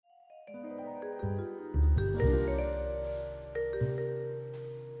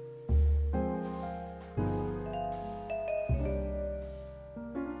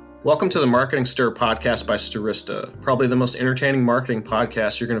Welcome to the Marketing Stir podcast by Stirista, probably the most entertaining marketing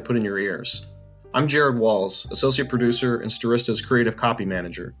podcast you're going to put in your ears. I'm Jared Walls, associate producer and Stirista's creative copy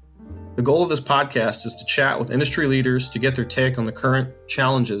manager. The goal of this podcast is to chat with industry leaders to get their take on the current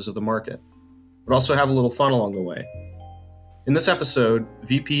challenges of the market, but also have a little fun along the way. In this episode,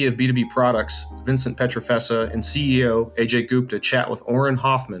 VP of B2B Products Vincent Pietrafesa and CEO AJ Gupta chat with Auren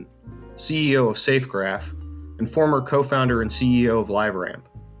Hoffman, CEO of SafeGraph, and former co-founder and CEO of LiveRamp.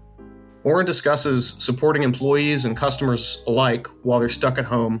 Auren discusses supporting employees and customers alike while they're stuck at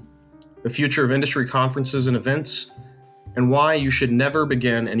home, the future of industry conferences and events, and why you should never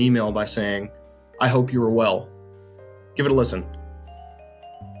begin an email by saying, "I hope you are well." Give it a listen.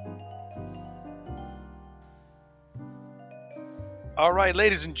 All right,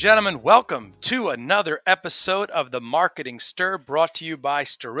 ladies and gentlemen, welcome to another episode of the Marketing Stir brought to you by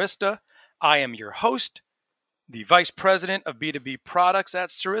Stirista. I am your host, the Vice President of B2B Products at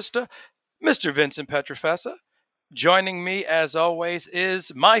Stirista, Mr. Vincent Pietrafesa. Joining me, as always,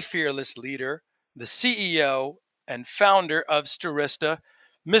 is my fearless leader, the CEO and founder of Stirista,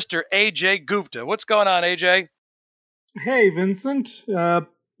 Mr. AJ Gupta. What's going on, AJ? Hey, Vincent.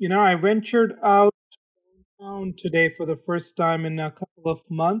 I ventured out downtown today for the first time in a couple of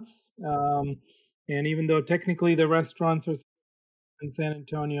months. And even though technically the restaurants are in San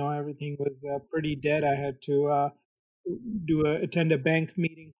Antonio, everything was pretty dead. I had to attend a bank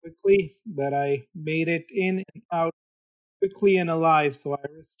meeting quickly, but I made it in and out quickly and alive. So I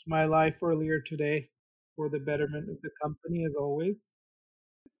risked my life earlier today for the betterment of the company, as always.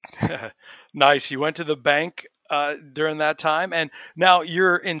 Nice. You went to the bank during that time, and now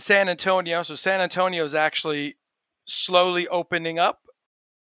you're in San Antonio. So San Antonio is actually slowly opening up.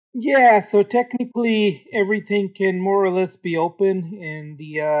 Yeah, so technically everything can more or less be open, and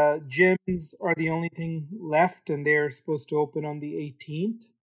the gyms are the only thing left, and they're supposed to open on the 18th.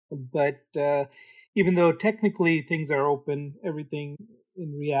 But even though technically things are open, everything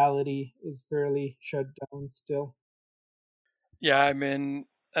in reality is fairly shut down still. Yeah, I mean,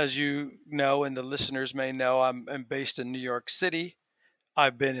 as you know, and the listeners may know, I'm based in New York City.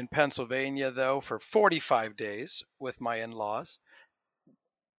 I've been in Pennsylvania, though, for 45 days with my in-laws.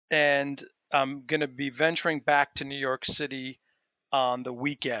 And I'm going to be venturing back to New York City on the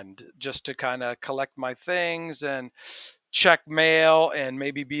weekend just to kind of collect my things and check mail and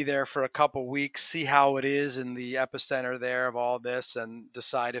maybe be there for a couple weeks, see how it is in the epicenter there of all this, and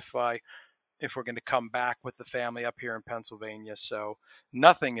decide if we're going to come back with the family up here in Pennsylvania. So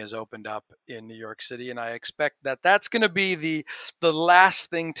nothing is opened up in New York City, and I expect that that's going to be the last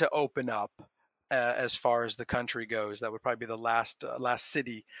thing to open up as far as the country goes. That would probably be the last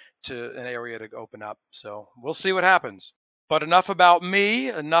city to an area to open up. So we'll see what happens. But enough about me,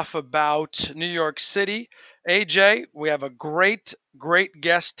 enough about New York City. AJ, we have a great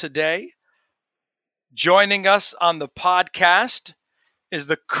guest today. Joining us on the podcast is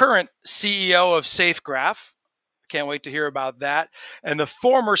the current CEO of SafeGraph. Can't wait to hear about that. And the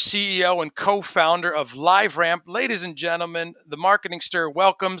former CEO and co-founder of LiveRamp. Ladies and gentlemen, the Marketing Stir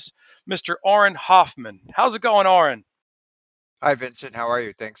welcomes Mr. Auren Hoffman. How's it going, Auren? Hi, Vincent. How are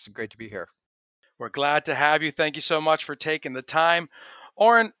you? Thanks. Great to be here. We're glad to have you. Thank you so much for taking the time.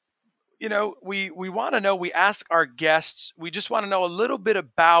 Auren, we want to know, we ask our guests, we just want to know a little bit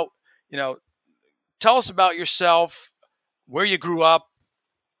about, tell us about yourself, where you grew up,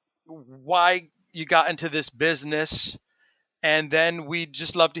 why you got into this business, and then we'd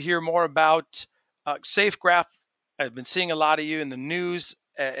just love to hear more about SafeGraph. I've been seeing a lot of you in the news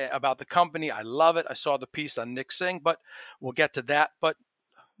about the company. I love it. I saw the piece on Nick Singh, but we'll get to that. But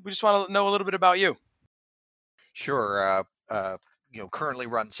we just want to know a little bit about you. Sure. Currently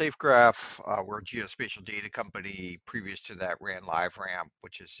run SafeGraph. We're a geospatial data company. Previous to that, ran LiveRamp,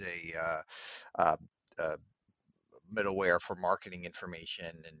 which is a middleware for marketing information,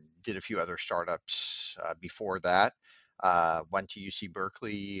 and did a few other startups before that. Went to UC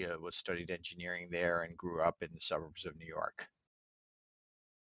Berkeley, studied engineering there, and grew up in the suburbs of New York.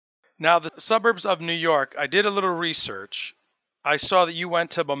 Now, the suburbs of New York, I did a little research. I saw that you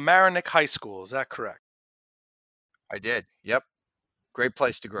went to Mamaroneck High School. Is that correct? I did. Yep. Great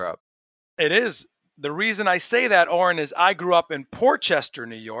place to grow up. It is. The reason I say that, Auren, is I grew up in Portchester,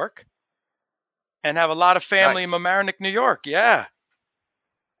 New York, and have a lot of family Nice. in Mamaroneck, New York. Yeah.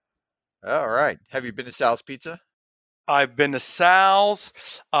 All right. Have you been to Sal's Pizza? I've been to Sal's,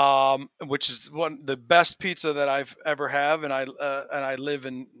 which is the best pizza that I've ever had, and I live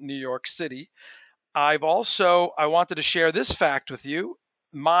in New York City. I wanted to share this fact with you.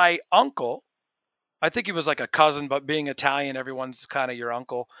 My uncle, I think he was like a cousin, but being Italian, everyone's kind of your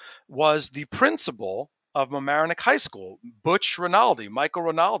uncle, was the principal of Mamaroneck High School. Butch Rinaldi, Michael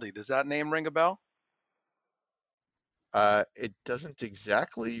Rinaldi. Does that name ring a bell? It doesn't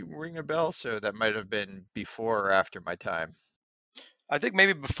exactly ring a bell, so that might have been before or after my time. I think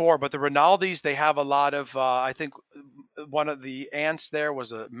maybe before, but the Rinaldis, they have a lot of, I think one of the aunts there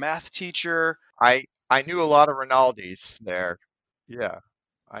was a math teacher. I knew a lot of Rinaldis there. Yeah,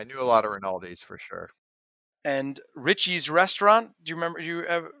 I knew a lot of Rinaldis for sure. And Richie's Restaurant. Do you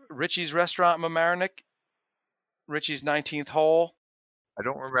remember Richie's Restaurant in Mamaroneck? Richie's 19th Hole. I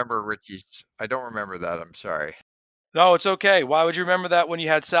don't remember Richie's. I don't remember that. I'm sorry. No, it's okay. Why would you remember that when you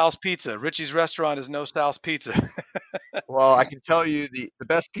had Sal's Pizza? Richie's Restaurant is no Sal's Pizza. Well, I can tell you the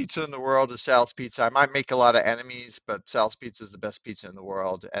best pizza in the world is Sal's Pizza. I might make a lot of enemies, but Sal's Pizza is the best pizza in the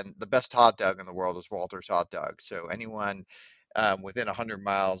world, and the best hot dog in the world is Walter's Hot Dog. So anyone within 100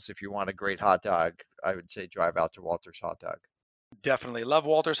 miles, if you want a great hot dog, I would say drive out to Walter's Hot Dog. Definitely love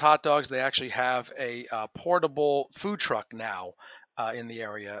Walter's Hot Dogs. They actually have a portable food truck now in the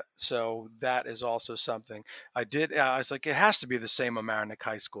area, so that is also something. I was like, it has to be the same Mamaroneck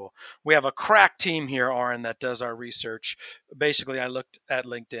High School. We have a crack team here, Auren, that does our research. Basically, I looked at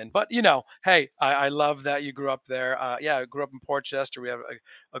LinkedIn, but hey, I love that you grew up there. Yeah, I grew up in Port Chester. We have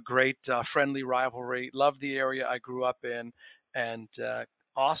a great friendly rivalry. Love the area I grew up in, and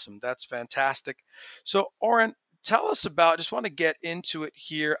awesome. That's fantastic. So, Auren, tell us about, just want to get into it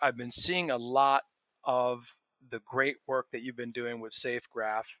here. I've been seeing a lot of the great work that you've been doing with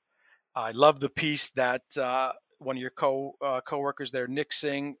SafeGraph. I love the piece that one of your coworkers there, Nick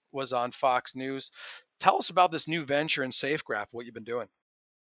Singh, was on Fox News. Tell us about this new venture in SafeGraph, what you've been doing.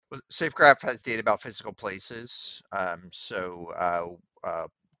 Well, SafeGraph has data about physical places.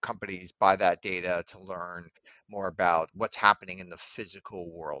 Companies buy that data to learn more about what's happening in the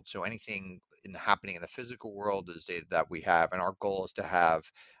physical world. So anything happening in the physical world is data that we have, and our goal is to have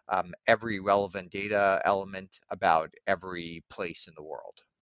every relevant data element about every place in the world.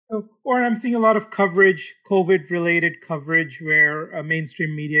 Or I'm seeing a lot of coverage, COVID-related coverage, where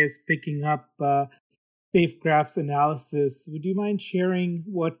mainstream media is picking up SafeGraph's analysis. Would you mind sharing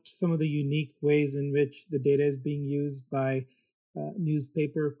what some of the unique ways in which the data is being used by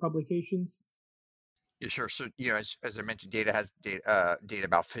newspaper publications? Yeah, sure. So, as I mentioned, data has data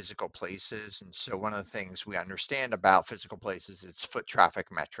about physical places. And so one of the things we understand about physical places is foot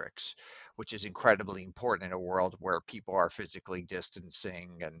traffic metrics, which is incredibly important in a world where people are physically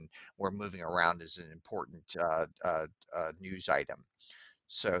distancing and where moving around is an important news item.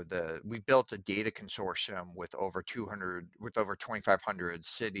 So we built a data consortium with over 2,500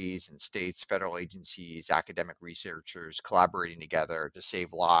 cities and states, federal agencies, academic researchers collaborating together to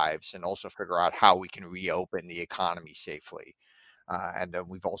save lives and also figure out how we can reopen the economy safely. And then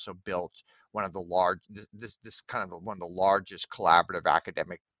we've also built one of the one of the largest collaborative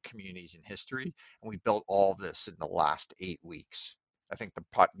academic communities in history, and we built all of this in the last 8 weeks. I think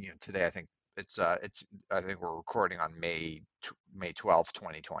today I think I think we're recording on May 12th,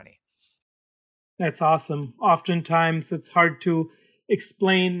 2020. That's awesome. Oftentimes, it's hard to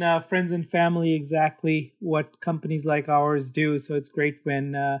explain friends and family exactly what companies like ours do. So it's great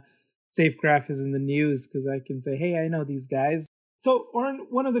when SafeGraph is in the news because I can say, "Hey, I know these guys." So, Oren,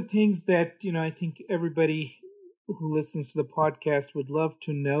 one of the things that I think everybody who listens to the podcast would love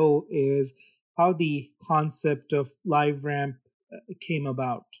to know is how the concept of LiveRamp came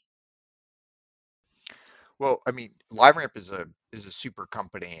about. Well, I mean, LiveRamp is a super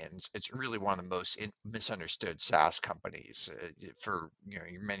company, and it's really one of the most misunderstood SaaS companies. For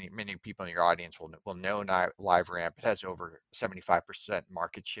many people in your audience will know LiveRamp. It has over 75%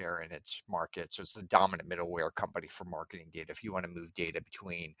 market share in its market, so it's the dominant middleware company for marketing data. If you want to move data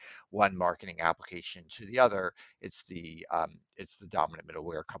between one marketing application to the other, it's the dominant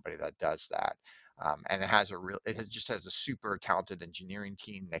middleware company that does that. And just has a super talented engineering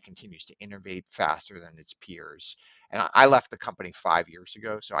team that continues to innovate faster than its peers. And I left the company 5 years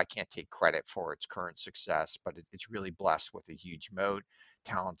ago, so I can't take credit for its current success, but it's really blessed with a huge moat,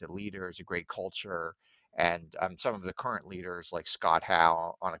 talented leaders, a great culture, and some of the current leaders like Scott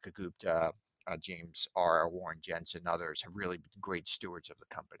Howe, Annika Gupta, James R. Warren Jensen, and others have really been great stewards of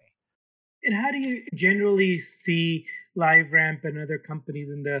the company. And how do you generally see LiveRamp and other companies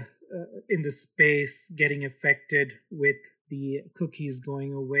in the space getting affected with the cookies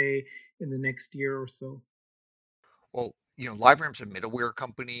going away in the next year or so? Well, LiveRamp's a middleware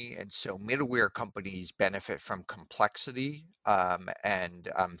company, and so middleware companies benefit from complexity, and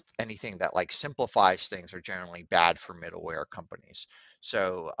anything that like simplifies things are generally bad for middleware companies.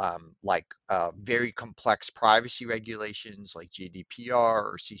 So, very complex privacy regulations like GDPR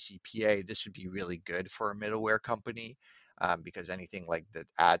or CCPA, this would be really good for a middleware company. because anything like that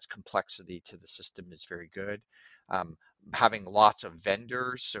adds complexity to the system is very good. Um, Having lots of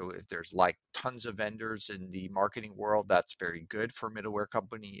vendors, so if there's like tons of vendors in the marketing world, that's very good for a middleware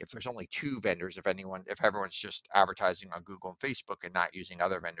company. If there's only two vendors, if everyone's just advertising on Google and Facebook and not using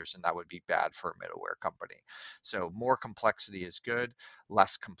other vendors, then that would be bad for a middleware company. So more complexity is good,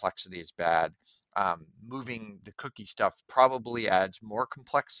 less complexity is bad. Moving the cookie stuff probably adds more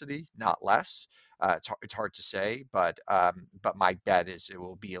complexity, not less. It's hard to say, but my bet is it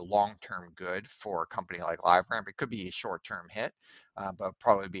will be a long-term good for a company like LiveRamp. It could be a short-term hit, but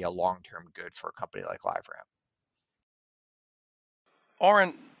probably be a long-term good for a company like LiveRamp.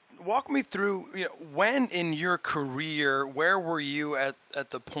 Auren, walk me through, when in your career, where were you at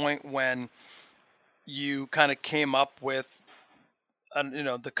the point when you kind of came up with,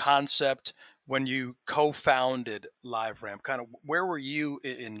 the concept when you co-founded LiveRamp? Kind of where were you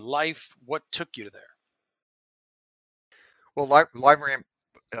in life? What took you to there? Well, LiveRamp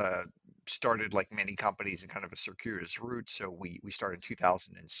uh, started like many companies in kind of a circuitous route. So we started in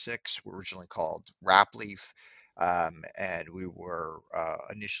 2006. We're originally called Rapleaf, and we were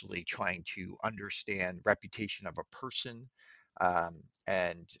initially trying to understand reputation of a person.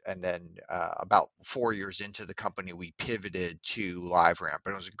 And then about 4 years into the company, we pivoted to LiveRamp,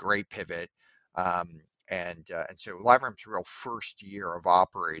 and it was a great pivot. And so LiveRamp's real first year of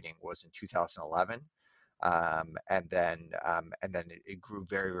operating was in 2011, and then it grew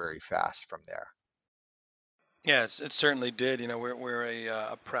very, very fast from there. Yes, it certainly did. We're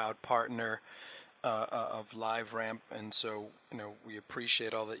a proud partner of LiveRamp, and so we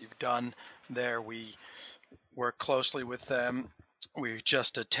appreciate all that you've done there. We work closely with them. We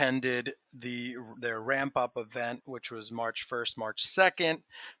just attended their ramp up event, which was March 1st, March 2nd,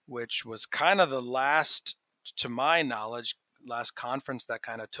 which was kind of the last, to my knowledge, last conference that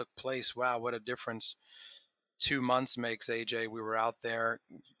kind of took place. Wow, what a difference 2 months makes, AJ. We were out there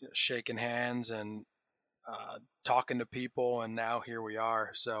shaking hands and talking to people, and now here we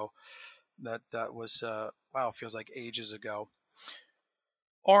are. So that was wow, feels like ages ago.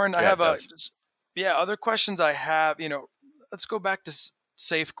 Auren, I Yeah, have it does. other questions I have. Let's go back to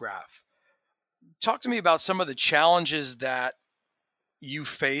SafeGraph. Talk to me about some of the challenges that you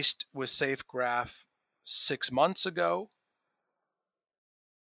faced with SafeGraph 6 months ago.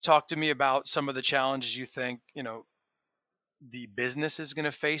 Talk to me about some of the challenges you think the business is going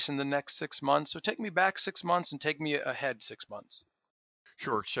to face in the next 6 months. So take me back 6 months and take me ahead 6 months.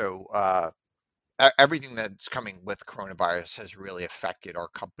 Sure. So everything that's coming with coronavirus has really affected our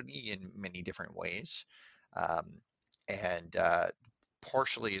company in many different ways. Um, and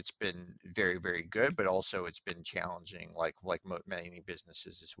partially it's been very, very good, but also it's been challenging, like many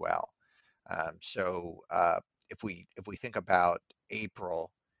businesses as well. So if we think about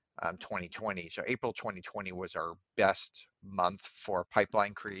April 2020, so April 2020 was our best month for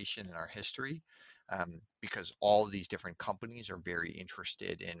pipeline creation in our history, because all of these different companies are very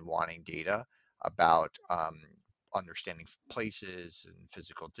interested in wanting data about understanding places and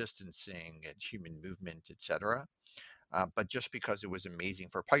physical distancing and human movement, et cetera. But just because it was amazing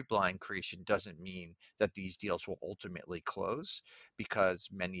for pipeline creation doesn't mean that these deals will ultimately close, because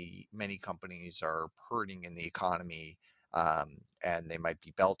many companies are hurting in the economy, and they might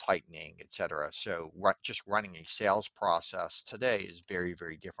be belt tightening, et cetera. So just running a sales process today is very,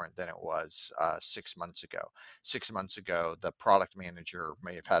 very different than it was 6 months ago. 6 months ago, the product manager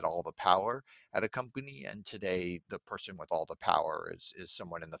may have had all the power at a company, and today the person with all the power is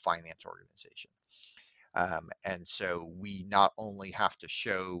someone in the finance organization. And so we not only have to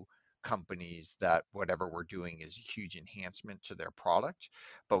show companies that whatever we're doing is a huge enhancement to their product,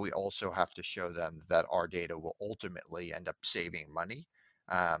 but we also have to show them that our data will ultimately end up saving money.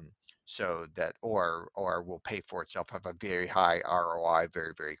 So that, or will pay for itself, have a very high ROI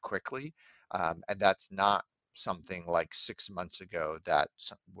very, very quickly. And that's not something like 6 months ago that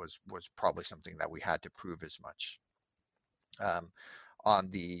was probably something that we had to prove as much. Um,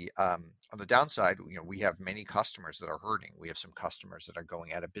 on the downside, we have many customers that are hurting. We have some customers that are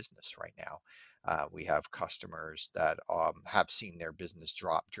going out of business right now. We have customers that have seen their business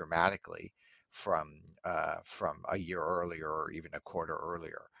drop dramatically from a year earlier or even a quarter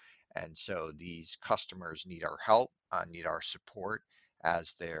earlier. And so these customers need our help, need our support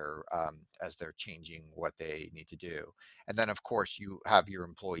as they're changing what they need to do. And then of course you have your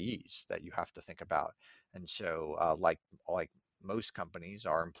employees that you have to think about. And so like most companies,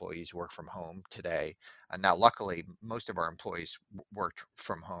 our employees work from home today. And now, luckily, most of our employees worked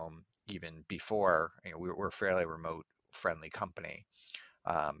from home even before. We're a fairly remote friendly company.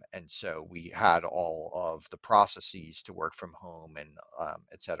 And so we had all of the processes to work from home and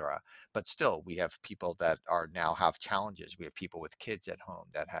et cetera. But still, we have people that are now have challenges. We have people with kids at home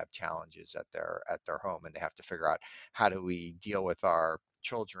that have challenges at their home, and they have to figure out how do we deal with our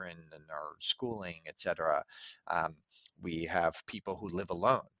children and our schooling, et cetera. Um, we have people who live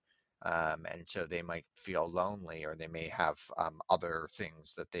alone. And so they might feel lonely, or they may have other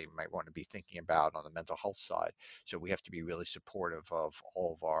things that they might want to be thinking about on the mental health side. So we have to be really supportive of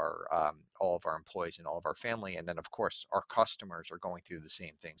all of our employees and all of our family, and then of course our customers are going through the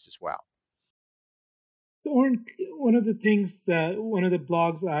same things as well. So, Auren, one of the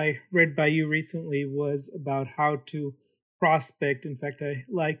blogs I read by you recently was about how to prospect. In fact, I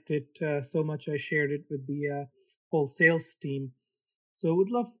liked it so much I shared it with the whole sales team. So, I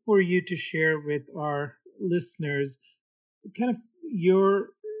would love for you to share with our listeners kind of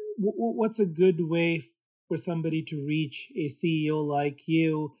what's a good way for somebody to reach a CEO like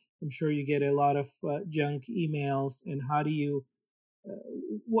you. I'm sure you get a lot of junk emails, and how do you uh,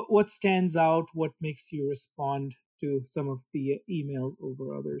 what stands out? What makes you respond to some of the emails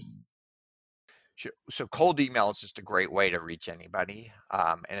over others? So cold email is just a great way to reach anybody,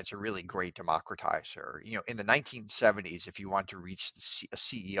 and it's a really great democratizer. In the 1970s, if you want to reach a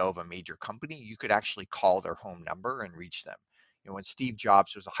CEO of a major company, you could actually call their home number and reach them. When Steve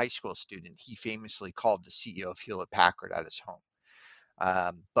Jobs was a high school student, he famously called the CEO of Hewlett Packard at his home.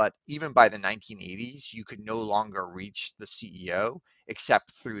 But even by the 1980s, you could no longer reach the CEO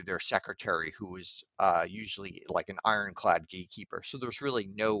except through their secretary, who was usually like an ironclad gatekeeper. So there's really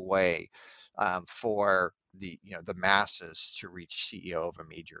no way for the masses to reach CEO of a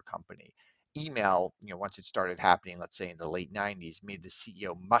major company. Email, once it started happening, let's say in the late 90s, made the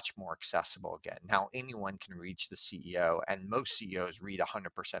CEO much more accessible again. Now anyone can reach the CEO, and most CEOs read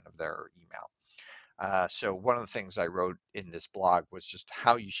 100% of their email. So one of the things I wrote in this blog was just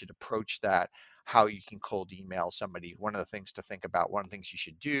how you should approach that, how you can cold email somebody, one of the things to think about, one of the things you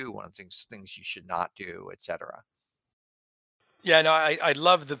should do, one of the things you should not do, etc. Yeah, no, I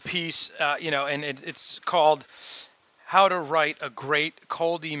love the piece, and it's called How to Write a Great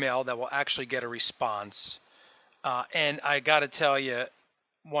Cold Email That Will Actually Get a Response. And I got to tell you,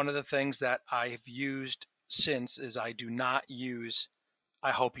 one of the things that I've used since is I do not use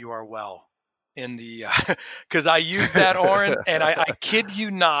 "I hope you are well" in the because I use that, Auren, and I kid you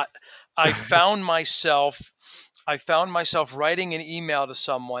not, I found myself writing an email to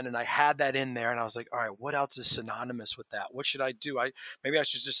someone, and I had that in there, and I was like, all right, what else is synonymous with that? What should I do? Maybe I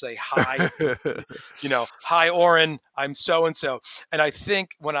should just say hi. Hi, Auren, I'm so and so. And I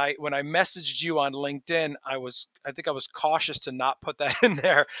think when I messaged you on LinkedIn, I think I was cautious to not put that in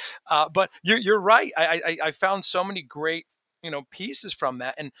there. But you're right. I found so many great pieces from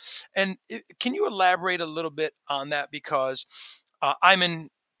that. Can you elaborate a little bit on that? Because I'm in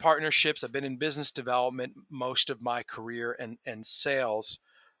partnerships. I've been in business development most of my career, and sales.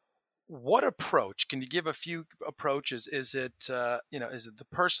 What approach? Can you give a few approaches? Is it is it the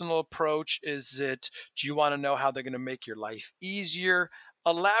personal approach? Do you want to know how they're going to make your life easier?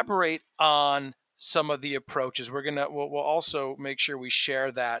 Elaborate on some of the approaches. We'll also make sure we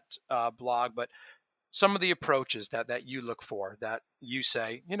share that blog, but some of the approaches that you look for, that you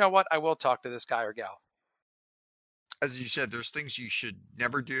say, you know what, I will talk to this guy or gal. As you said, there's things you should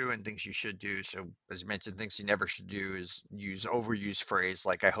never do and things you should do. So, as you mentioned, things you never should do is use overused phrase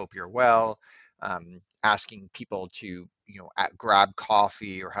like "I hope you're well," asking people to grab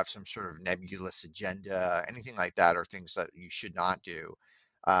coffee or have some sort of nebulous agenda, anything like that, are things that you should not do.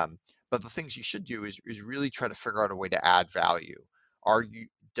 Um, but the things you should do is really try to figure out a way to add value. Are you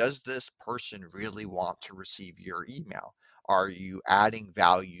Does this person really want to receive your email? Are you adding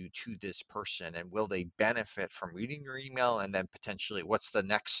value to this person, and will they benefit from reading your email? And then potentially, what's the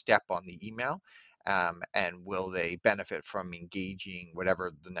next step on the email? And will they benefit from engaging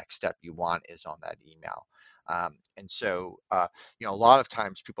whatever the next step you want is on that email? A lot of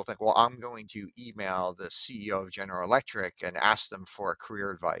times people think, well, I'm going to email the CEO of General Electric and ask them for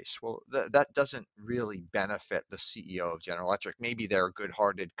career advice. Well, that doesn't really benefit the CEO of General Electric. Maybe they're a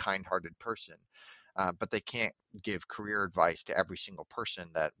good-hearted, kind-hearted person, but they can't give career advice to every single person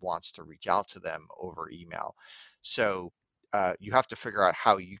that wants to reach out to them over email. So you have to figure out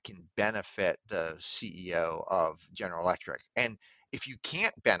how you can benefit the CEO of General Electric. And if you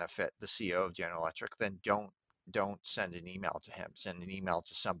can't benefit the CEO of General Electric, then don't send an email to him. Send an email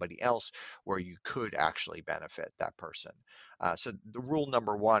to somebody else where you could actually benefit that person. So the rule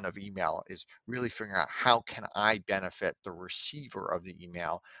number one of email is really figuring out how can I benefit the receiver of the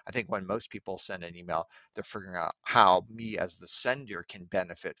email. I think when most people send an email, they're figuring out how me as the sender can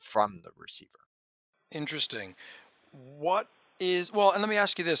benefit from the receiver. Interesting. What Well, and let me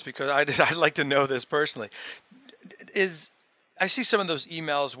ask you this because I'd like to know this personally. Is I see some of those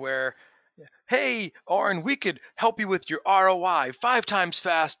emails where, hey, Auren, we could help you with your ROI 5 times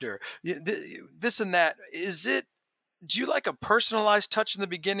faster. This and that. Do you like a personalized touch in the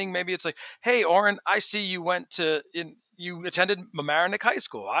beginning? Maybe it's like, hey, Auren, I see you attended Mamaroneck High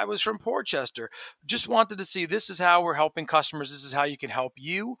School. I was from Portchester. Just wanted to see this is how we're helping customers. This is how you can help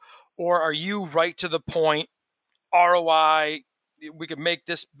you. Or are you right to the point, ROI, we could make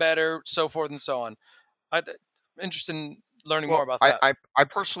this better, so forth and so on? I'm interested in learning more Well, about I that. I, I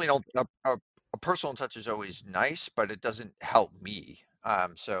personally don't. A personal touch is always nice, but it doesn't help me.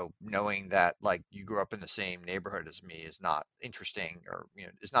 So knowing that like you grew up in the same neighborhood as me is not interesting, or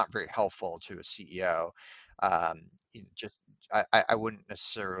is not very helpful to a CEO. Just I wouldn't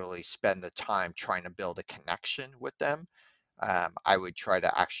necessarily spend the time trying to build a connection with them. I would try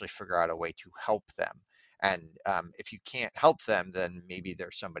to actually figure out a way to help them. And if you can't help them, then maybe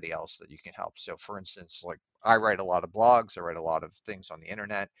there's somebody else that you can help. So, for instance, like I write a lot of blogs, I write a lot of things on the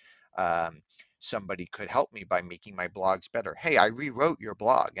internet. Um, Somebody could help me by making my blogs better. Hey, I rewrote your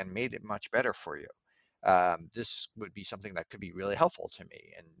blog and made it much better for you. This would be something that could be really helpful to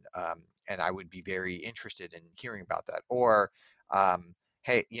me, and I would be very interested in hearing about that. Or,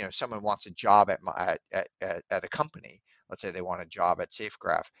 hey, someone wants a job at a company. Let's say they want a job at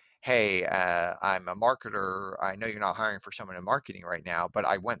SafeGraph. Hey, I'm a marketer. I know you're not hiring for someone in marketing right now, but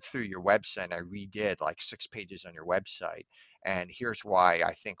I went through your website. I redid like 6 pages on your website, and here's why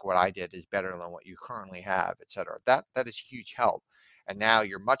I think what I did is better than what you currently have, et cetera. That is huge help. And now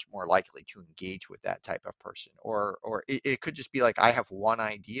you're much more likely to engage with that type of person. Or it could just be like, I have one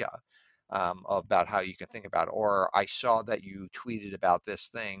idea about how you can think about it. Or I saw that you tweeted about this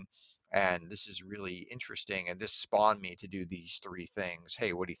thing and this is really interesting and this spawned me to do these 3 things.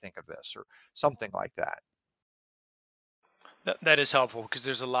 Hey, what do you think of this? Or something like that. That is helpful because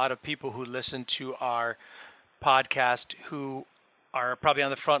there's a lot of people who listen to our podcast who are probably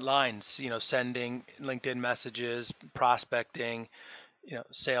on the front lines, sending LinkedIn messages, prospecting,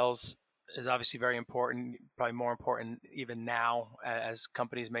 sales is obviously very important, probably more important even now as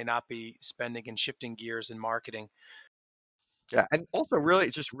companies may not be spending and shifting gears in marketing. Yeah. And also really,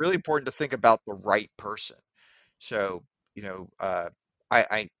 it's just really important to think about the right person. So, you know, uh,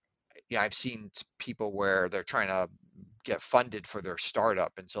 I yeah, I've seen people where they're trying to get funded for their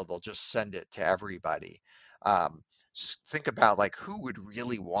startup, and so they'll just send it to everybody. Um, think about like who would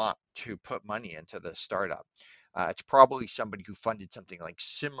really want to put money into the startup. It's probably somebody who funded something like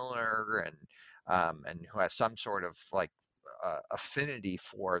similar and who has some sort of like affinity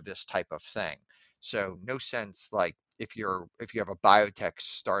for this type of thing. So no sense like if you have a biotech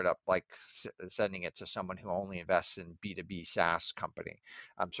startup like sending it to someone who only invests in B2B SaaS company.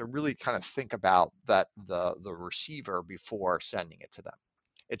 So really kind of think about that the receiver before sending it to them.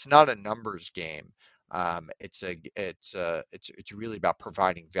 It's not a numbers game. It's really about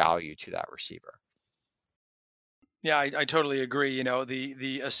providing value to that receiver. Yeah, I totally agree.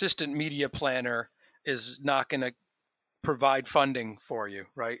 The assistant media planner is not going to provide funding for you,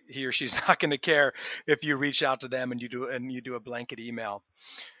 right? He or she's not going to care if you reach out to them and you do a blanket email.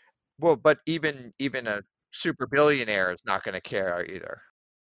 Well, but even a super billionaire is not going to care either.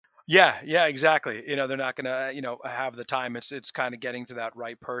 Yeah, exactly. They're not going to, have the time. It's kind of getting to that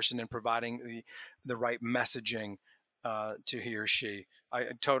right person and providing the right messaging to he or she. I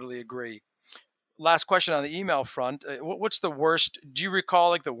totally agree. Last question on the email front. What's the worst? Do you recall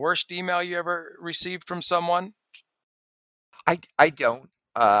like the worst email you ever received from someone? I don't.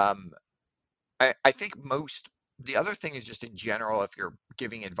 I think the other thing is just in general, if you're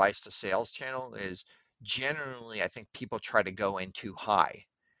giving advice to sales channel, is generally I think people try to go in too high.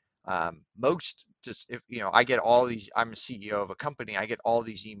 Most just if I get all these, I'm a CEO of a company, I get all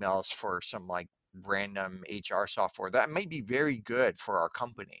these emails for some like random HR software that may be very good for our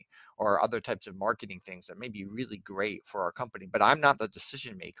company or other types of marketing things that may be really great for our company, but I'm not the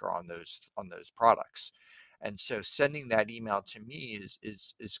decision maker on those products. And so sending that email to me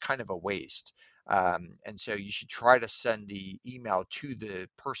is kind of a waste. And so you should try to send the email to the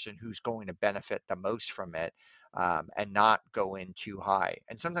person who's going to benefit the most from it, and not go in too high.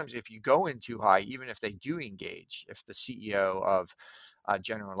 And sometimes if you go in too high, even if they do engage, if the CEO of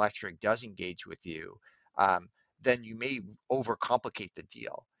General Electric does engage with you, um, then you may overcomplicate the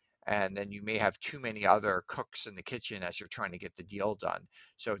deal. And then you may have too many other cooks in the kitchen as you're trying to get the deal done.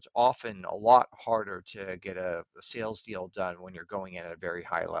 So it's often a lot harder to get a sales deal done when you're going in at a very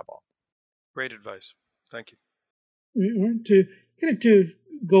high level. Great advice. Thank you. To kind of to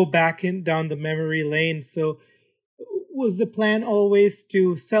go back in down the memory lane. So was the plan always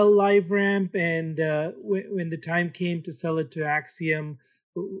to sell LiveRamp, and when the time came to sell it to Axiom,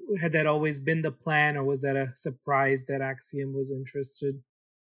 had that always been the plan, or was that a surprise that Axiom was interested?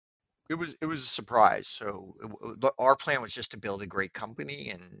 It was a surprise. So our plan was just to build a great company,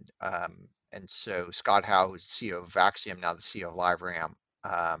 and so Scott Howe, who's the CEO of Axiom, now the CEO of LiveRamp,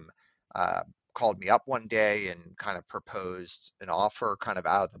 um, uh, called me up one day and kind of proposed an offer kind of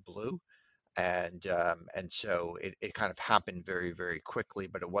out of the blue. And so it kind of happened very, very quickly,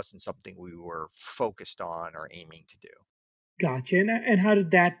 but it wasn't something we were focused on or aiming to do. Gotcha. And how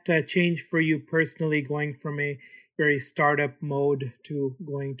did that change for you personally, going from a very startup mode to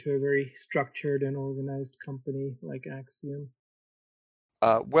going to a very structured and organized company like Axiom?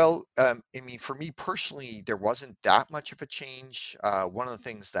 I mean, for me personally, there wasn't that much of a change. One of the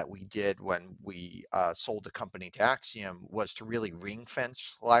things that we did when we sold the company to Axiom was to really ring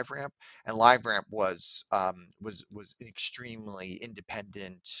fence LiveRamp, and LiveRamp was an extremely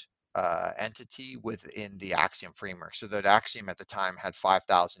independent entity within the Axiom framework. So that Axiom at the time had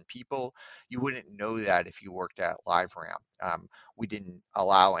 5,000 people. You wouldn't know that if you worked at LiveRamp. We didn't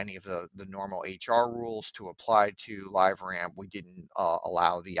allow any of the normal HR rules to apply to LiveRamp. We didn't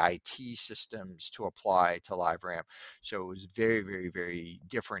allow the IT systems to apply to LiveRamp. So it was very, very, very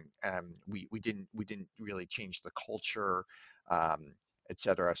different. We didn't really change the culture, um, et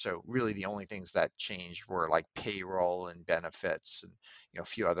cetera. So really the only things that changed were like payroll and benefits and a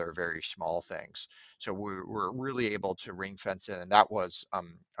few other very small things. So we're really able to ring fence it, and that was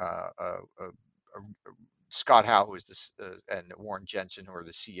Scott Howe, who was this, and Warren Jensen, who were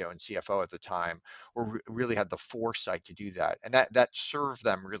the CEO and CFO at the time, really had the foresight to do that, and that served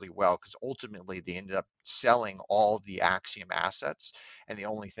them really well because ultimately they ended up selling all the Axiom assets, and the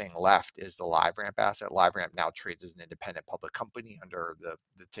only thing left is the LiveRamp asset. LiveRamp now trades as an independent public company under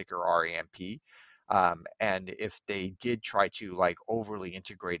the ticker RAMP. And if they did try to like overly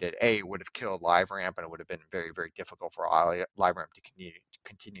integrate it, A, it would have killed LiveRamp, and it would have been very, very difficult for LiveRamp to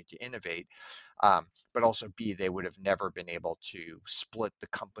continue to innovate. But also B, they would have never been able to split the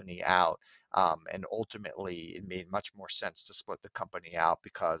company out. And ultimately, it made much more sense to split the company out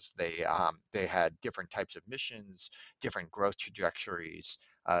because they had different types of missions, different growth trajectories,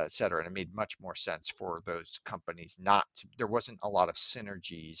 et cetera. And it made much more sense for those companies not to, there wasn't a lot of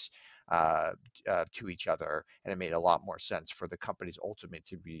synergies uh, to each other, and it made a lot more sense for the companies ultimately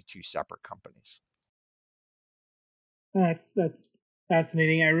to be two separate companies. That's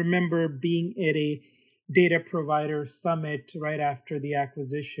fascinating. I remember being at a data provider summit right after the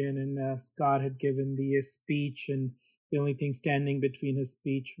acquisition, and Scott had given the speech, and the only thing standing between his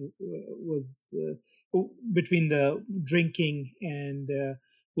speech was between the drinking and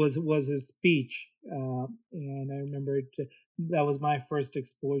was his speech. And I remember that was my first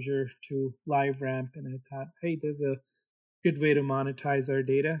exposure to LiveRamp, and I thought, hey, there's a good way to monetize our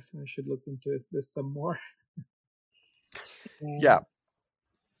data, so I should look into this some more. Yeah,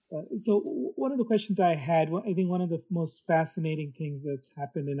 And one of the questions I had, I think one of the most fascinating things that's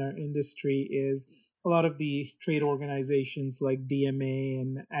happened in our industry is a lot of the trade organizations like DMA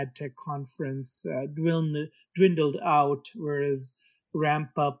and AdTech Conference dwindled out, whereas Ramp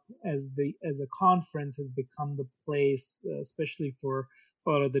Up as a conference has become the place, especially for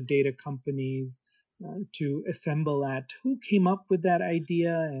a lot of the data companies to assemble at. Who came up with that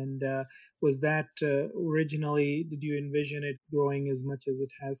idea, and was that originally, did you envision it growing as much as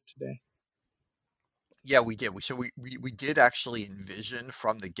it has today? yeah, we did. We did actually envision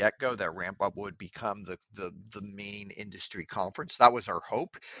from the get-go that Ramp Up would become the main industry conference. That was our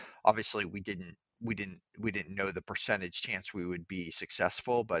hope. Obviously, we didn't know the percentage chance we would be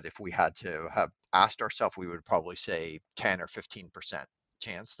successful, but if we had to have asked ourselves, we would probably say 10 or 15%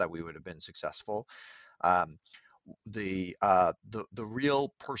 chance that we would have been successful. Um, the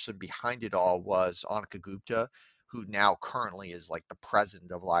real person behind it all was Annika Gupta, who now currently is like the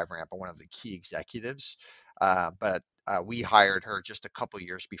president of LiveRamp and one of the key executives. But we hired her just a couple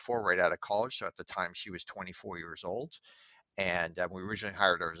years before, right out of college. So at the time, she was 24 years old. And we originally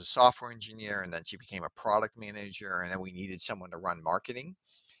hired her as a software engineer, and then she became a product manager, and then we needed someone to run marketing.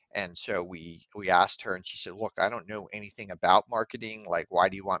 And so we asked her, and she said, "Look, I don't know anything about marketing. Like, why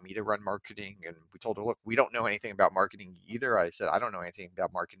do you want me to run marketing?" And we told her, "Look, we don't know anything about marketing either." I said, "I don't know anything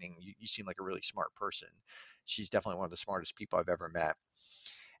about marketing. You seem like a really smart person." She's definitely one of the smartest people I've ever met.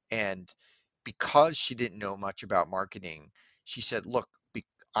 And because she didn't know much about marketing, she said, "Look,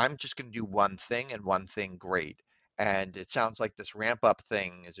 I'm just going to do one thing and one thing great. And it sounds like this ramp up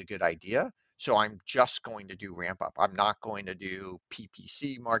thing is a good idea. So I'm just going to do ramp up. I'm not going to do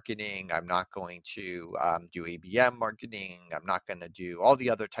PPC marketing. I'm not going to do ABM marketing. I'm not going to do all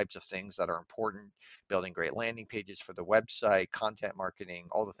the other types of things that are important, building great landing pages for the website, content marketing,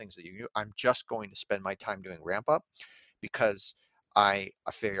 all the things that you do. I'm just going to spend my time doing ramp up because I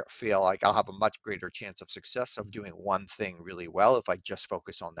feel like I'll have a much greater chance of success of doing one thing really well if I just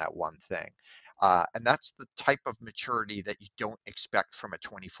focus on that one thing. And that's the type of maturity that you don't expect from a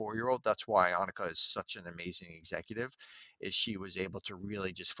 24-year-old. That's why Annika is such an amazing executive, is she was able to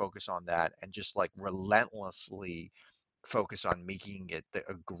really just focus on that and just like relentlessly focus on making it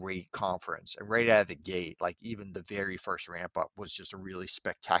a great conference. And right out of the gate, like even the very first ramp up was just a really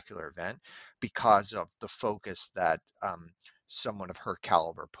spectacular event because of the focus that someone of her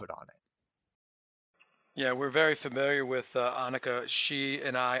caliber put on it. Yeah, we're very familiar with Annika. She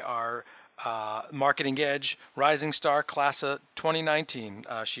and I are Marketing Edge Rising Star Class of 2019.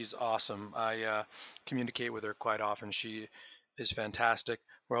 She's awesome. I communicate with her quite often. She is fantastic.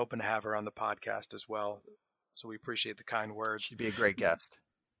 We're hoping to have her on the podcast as well. So we appreciate the kind words. She'd be a great guest.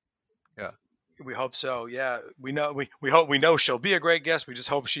 Yeah. We hope so. Yeah, we know she'll be a great guest. We just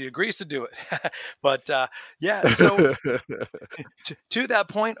hope she agrees to do it. But yeah, so to that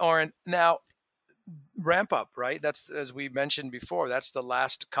point, Auren, now ramp up, right? That's, as we mentioned before, that's the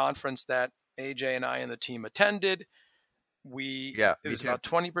last conference that AJ and I and the team attended. Yeah, It me was too. about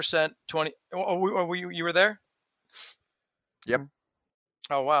 20%, 20. You were there? Yep.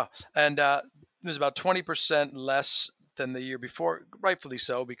 Oh, wow. And it was about 20% less than the year before, rightfully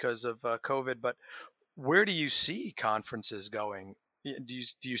so because of COVID. But where do you see conferences going? Do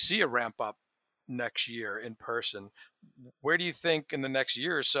you see a ramp up next year in person? Where do you think in the next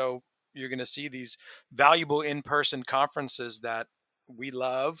year or so you're going to see these valuable in person conferences that we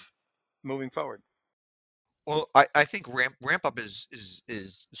love moving forward? Well, I think Ramp Up is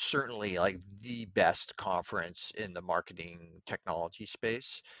certainly like the best conference in the marketing technology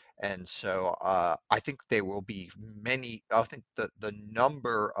space. And so I think there will be many, I think the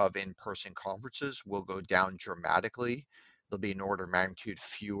number of in-person conferences will go down dramatically. There'll be an order of magnitude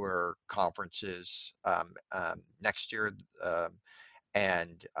fewer conferences next year than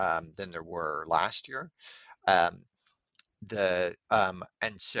there were last year. Um,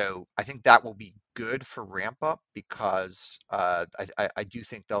 and so I think that will be good for ramp up because I do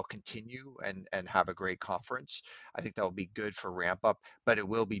think they'll continue and have a great conference. I think that will be good for ramp up, but it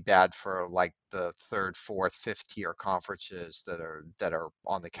will be bad for like the third, fourth, fifth tier conferences that are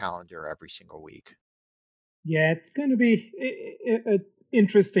on the calendar every single week. Yeah, it's going to be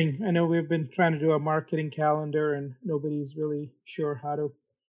interesting. I know we've been trying to do a marketing calendar, and nobody's really sure how to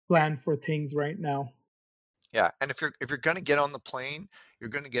plan for things right now. Yeah, and if you're going to get on the plane, you're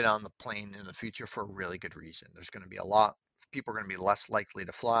going to get on the plane in the future for a really good reason. There's going to be a lot people are going to be less likely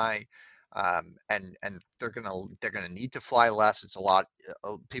to fly, and they're gonna need to fly less. It's a lot.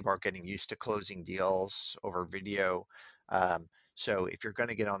 People are getting used to closing deals over video. So if you're going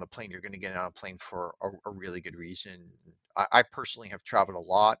to get on the plane, you're going to get on a plane for a really good reason. I personally have traveled a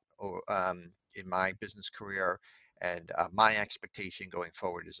lot in my business career. And my expectation going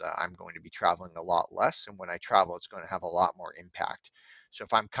forward is I'm going to be traveling a lot less. And when I travel, it's going to have a lot more impact. So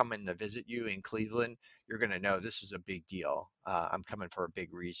if I'm coming to visit you in Cleveland, you're going to know this is a big deal. I'm coming for a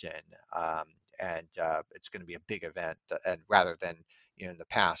big reason. And it's going to be a big event. And rather than, in the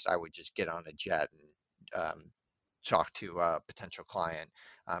past, I would just get on a jet and talk to a potential client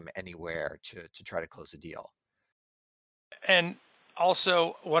anywhere to try to close a deal. And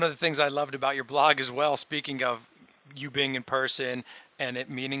also, one of the things I loved about your blog as well, speaking of you being in person and it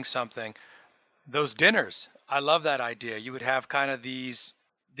meaning something, those dinners. I love that idea. You would have kind of these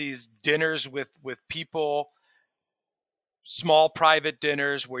dinners with people, small private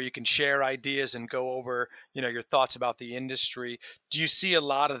dinners where you can share ideas and go over, your thoughts about the industry. Do you see a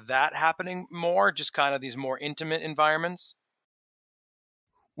lot of that happening more, just kind of these more intimate environments?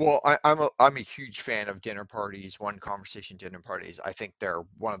 Well, I'm a huge fan of dinner parties, one conversation dinner parties. I think they're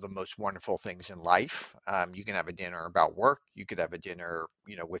one of the most wonderful things in life. You can have a dinner about work. You could have a dinner,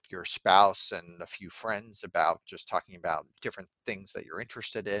 with your spouse and a few friends about just talking about different things that you're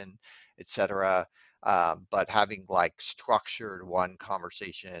interested in, etc. But having like structured one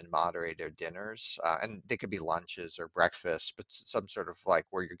conversation moderated dinners, and they could be lunches or breakfast, but some sort of like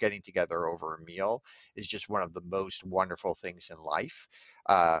where you're getting together over a meal is just one of the most wonderful things in life.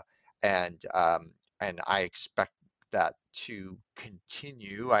 Uh, and I expect that to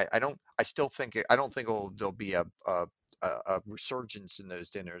continue. I don't think there'll be a resurgence in those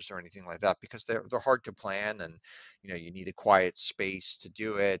dinners or anything like that because they're hard to plan, and you need a quiet space to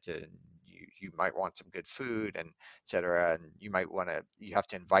do it, and you might want some good food and et cetera. And you have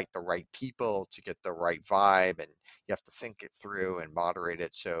to invite the right people to get the right vibe, and you have to think it through and moderate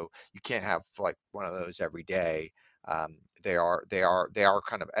it. So you can't have like one of those every day. They are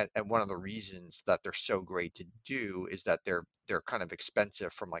kind of, and one of the reasons that they're so great to do is that they're kind of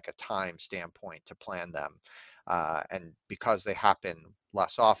expensive from like a time standpoint to plan them, and because they happen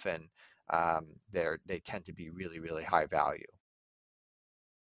less often, they tend to be really, really high value.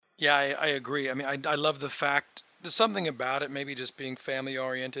 Yeah, I agree. I mean, I love the fact there's something about it, maybe just being family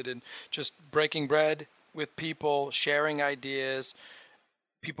oriented and just breaking bread with people, sharing ideas.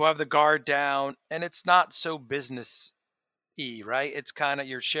 People have the guard down, and it's not so business right? It's kind of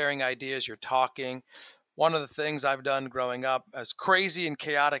you're sharing ideas, you're talking. One of the things I've done growing up, as crazy and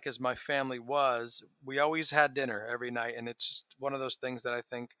chaotic as my family was, we always had dinner every night. And it's just one of those things that I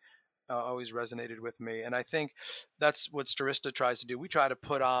think always resonated with me. And I think that's what Starista tries to do. We try to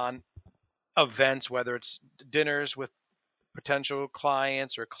put on events, whether it's dinners with potential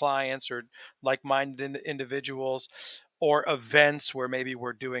clients or like-minded individuals, or events where maybe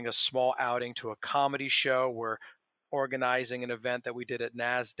we're doing a small outing to a comedy show. We're organizing an event that we did at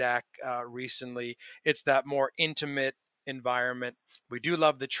NASDAQ recently. It's that more intimate environment. We do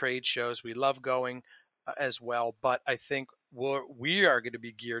love the trade shows. We love going as well, but I think we are going to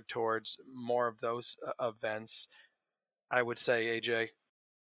be geared towards more of those events, I would say, AJ.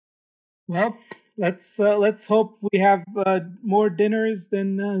 Well, let's hope we have more dinners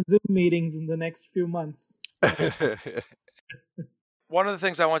than Zoom meetings in the next few months. So. One of the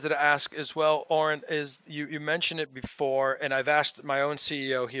things I wanted to ask as well, Auren, is you mentioned it before, and I've asked my own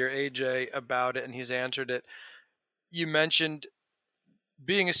CEO here, AJ, about it, and he's answered it. You mentioned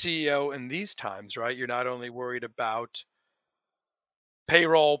being a CEO in these times, right? You're not only worried about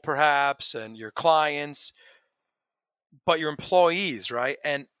payroll, perhaps, and your clients, but your employees, right?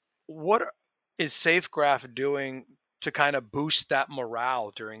 And what is SafeGraph doing to kind of boost that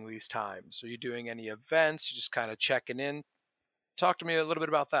morale during these times? Are you doing any events? You just kind of checking in? Talk to me a little bit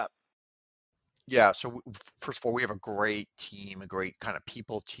about that. Yeah, so first of all, we have a great team, a great kind of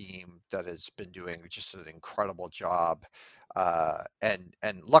people team that has been doing just an incredible job. And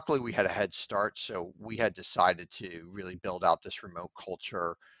luckily we had a head start, so we had decided to really build out this remote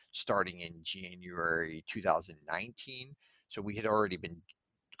culture starting in January 2019. So we had already been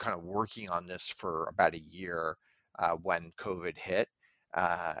kind of working on this for about a year when COVID hit.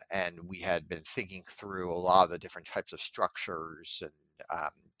 And we had been thinking through a lot of the different types of structures and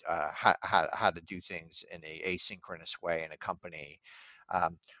how to do things in a asynchronous way in a company.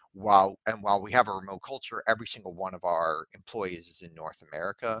 Um, while we have a remote culture, every single one of our employees is in North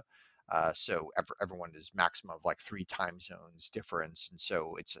America. So everyone is maximum of like 3 time zones difference, and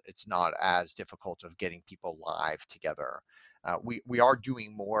so it's not as difficult of getting people live together. We are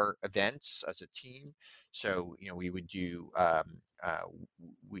doing more events as a team, so we would do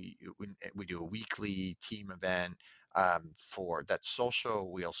we do a weekly team event for that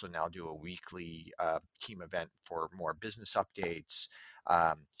social. We also now do a weekly team event for more business updates.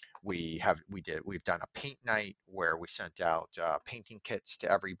 Um, we've done a paint night where we sent out painting kits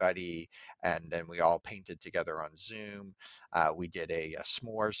to everybody, and then we all painted together on Zoom. We did a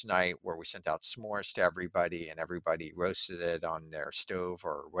s'mores night where we sent out s'mores to everybody, and everybody roasted it on their stove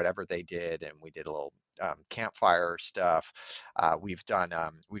or whatever they did, and we did a little campfire stuff. We've done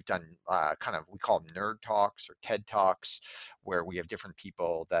kind of, we call them nerd talks or TED talks, where we have different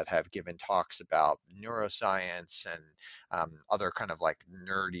people that have given talks about neuroscience and other kind of like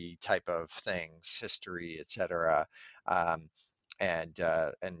nerdy type of things, history, etc. Um, and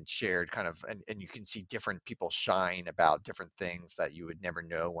shared kind of, and you can see different people shine about different things that you would never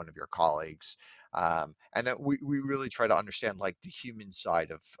know one of your colleagues. And that we really try to understand like the human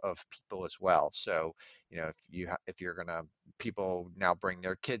side of people as well. So if you're gonna, people now bring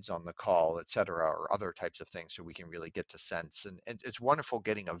their kids on the call, et cetera, or other types of things, so we can really get the sense. And it's wonderful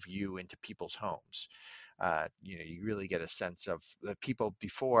getting a view into people's homes. You really get a sense of the people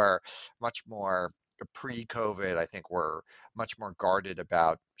before, much more pre-COVID. I think were much more guarded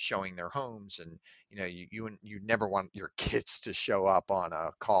about showing their homes, and you never want your kids to show up on a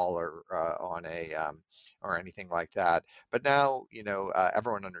call or on a or anything like that. But now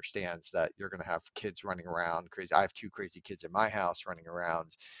everyone understands that you're going to have kids running around crazy. I have 2 crazy kids in my house running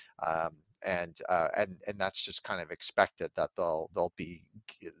around. And that's just kind of expected that they'll be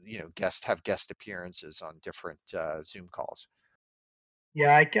guest appearances on different Zoom calls.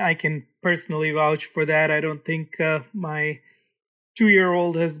 Yeah, I can personally vouch for that. I don't think my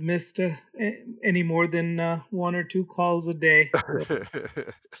 2-year-old has missed any more than 1 or 2 calls a day. So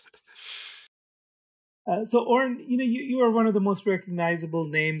So, Oren, you are one of the most recognizable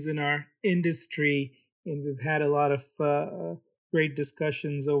names in our industry, and we've had a lot of great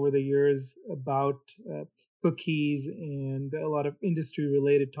discussions over the years about cookies and a lot of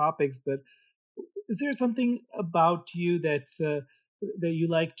industry-related topics. But is there something about you that you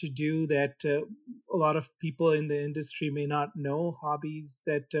like to do that a lot of people in the industry may not know? Hobbies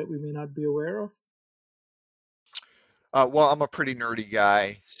that we may not be aware of? Well, I'm a pretty nerdy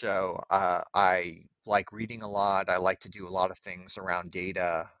guy, so I like reading a lot. I like to do a lot of things around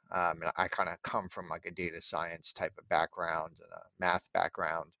data. And I kind of come from like a data science type of background and a math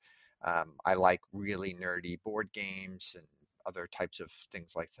background. I like really nerdy board games and other types of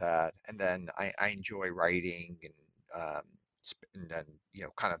things like that. And then I enjoy writing um, and then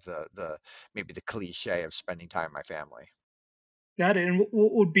kind of the maybe the cliche of spending time with my family. Got it. And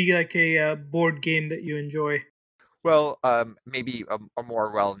what would be like a board game that you enjoy? Well, maybe a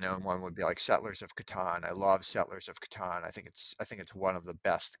more well-known one would be like Settlers of Catan. I love Settlers of Catan. I think it's one of the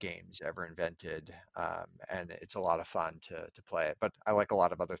best games ever invented, and it's a lot of fun to play it. But I like a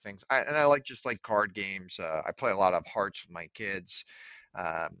lot of other things, and I like just like card games. I play a lot of Hearts with my kids.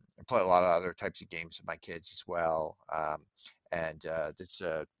 I play a lot of other types of games with my kids as well. And it's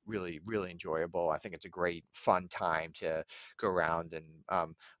really, really enjoyable. I think it's a great, fun time to go around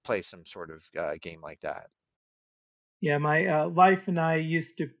and play some sort of game like that. Yeah, my wife and I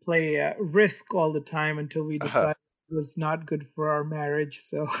used to play Risk all the time until we decided it was not good for our marriage.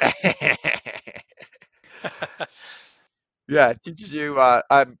 So, Yeah, it teaches you.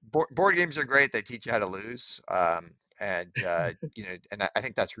 Board games are great. They teach you how to lose, and I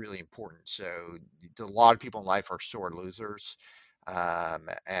think that's really important. So, a lot of people in life are sore losers, and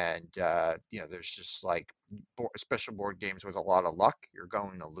there's just like special board games with a lot of luck. You're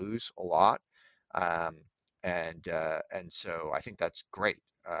going to lose a lot, um, and so I think that's great.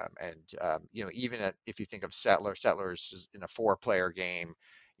 Even if you think of Settlers is in a four-player game,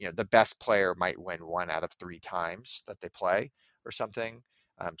 the best player might win one out of three times that they play or something.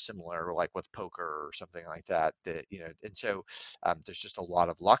 Similar like with poker or something like that. And so there's just a lot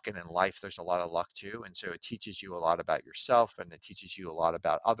of luck, and in life there's a lot of luck too. And so it teaches you a lot about yourself, and it teaches you a lot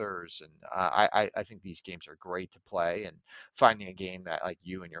about others. And I think these games are great to play, and finding a game that like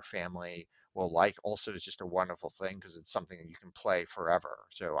you and your family will like also is just a wonderful thing because it's something that you can play forever.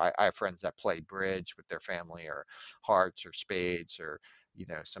 So I have friends that play bridge with their family or hearts or spades or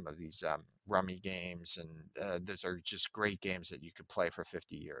some of these rummy games, and those are just great games that you could play for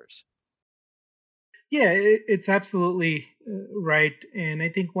 50 years. yeah, it's absolutely right. And I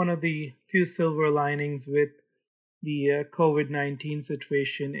think one of the few silver linings with the COVID-19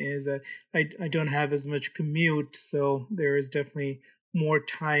 situation is I don't have as much commute, so there is definitely more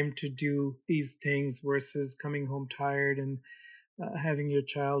time to do these things versus coming home tired and having your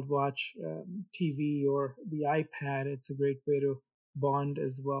child watch TV or the iPad. It's a great way to bond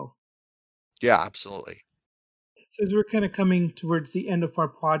as well. Yeah, absolutely. So as we're kind of coming towards the end of our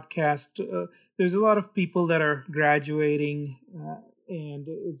podcast, there's a lot of people that are graduating, and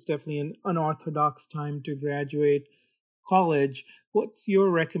it's definitely an unorthodox time to graduate college. What's your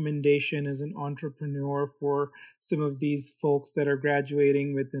recommendation as an entrepreneur for some of these folks that are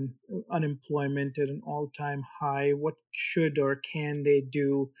graduating with an unemployment at an all-time high? What should or can they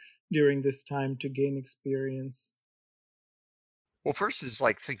do during this time to gain experience? Well, first is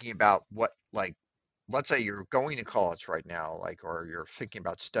like thinking about what, like, let's say you're going to college right now, like, or you're thinking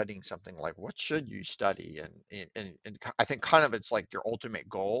about studying something, like, what should you study? And I think kind of it's like your ultimate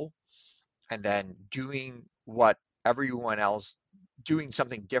goal, and then doing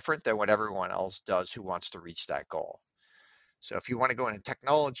something different than what everyone else does who wants to reach that goal. So if you want to go into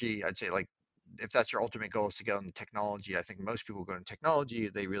technology, I'd say like if that's your ultimate goal is to go into technology, I think most people go into technology,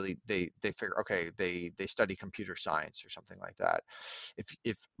 they really they figure okay, they study computer science or something like that.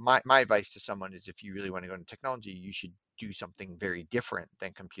 If my advice to someone is if you really want to go into technology, you should do something very different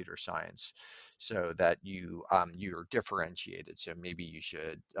than computer science so that you're differentiated. So maybe you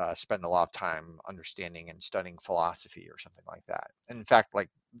should spend a lot of time understanding and studying philosophy or something like that. And in fact, like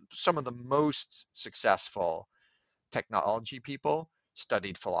some of the most successful technology people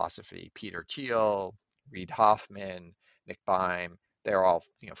studied philosophy. Peter Thiel, Reid Hoffman, Nick Beim, they're all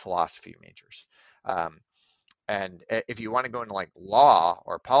philosophy majors. Um, and if you want to go into like law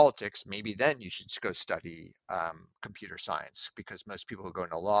or politics, maybe then you should go study computer science because most people who go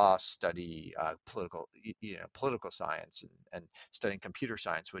into law study political science, and studying computer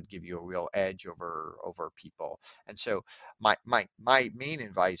science would give you a real edge over people. And so my main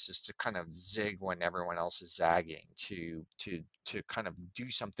advice is to kind of zig when everyone else is zagging, to kind of do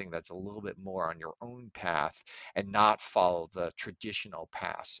something that's a little bit more on your own path and not follow the traditional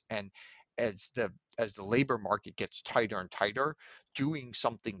path. as the labor market gets tighter and tighter, doing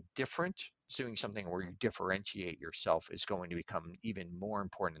something different, doing something where you differentiate yourself is going to become even more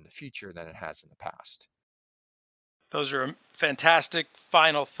important in the future than it has in the past. Those are fantastic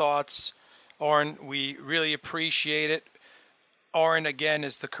final thoughts, Auren. We really appreciate it. Auren, again,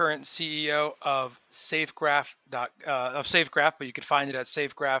 is the current CEO of SafeGraph, but you can find it at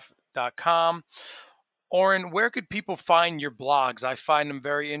SafeGraph.com. Auren, where could people find your blogs? I find them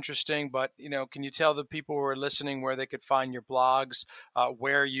very interesting, but can you tell the people who are listening where they could find your blogs,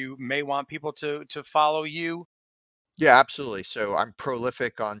 where you may want people to follow you? Yeah, absolutely. So I'm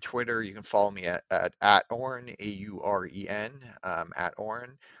prolific on Twitter. You can follow me at Auren, Auren, at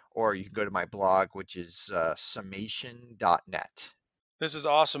Auren, or you can go to my blog, which is summation.net. This is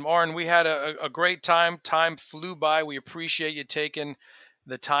awesome. Auren, we had a great time. Time flew by. We appreciate you taking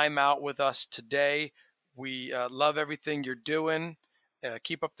the time out with us today. We love everything you're doing.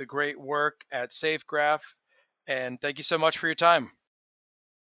 Keep up the great work at SafeGraph. And thank you so much for your time.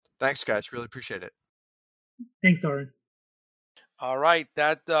 Thanks, guys. Really appreciate it. Thanks, Auren. All right.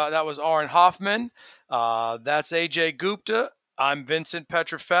 That was Auren Hoffman. That's AJ Gupta. I'm Vincent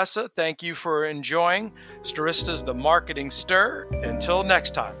Petrofessa. Thank you for enjoying Starista's The Marketing Stir. Until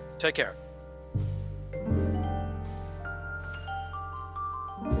next time, take care.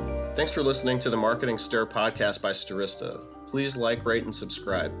 Thanks for listening to the Marketing Stir podcast by Starista. Please like, rate, and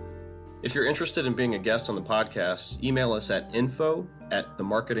subscribe. If you're interested in being a guest on the podcast, email us at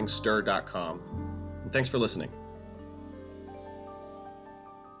info@themarketingstir.com. And thanks for listening.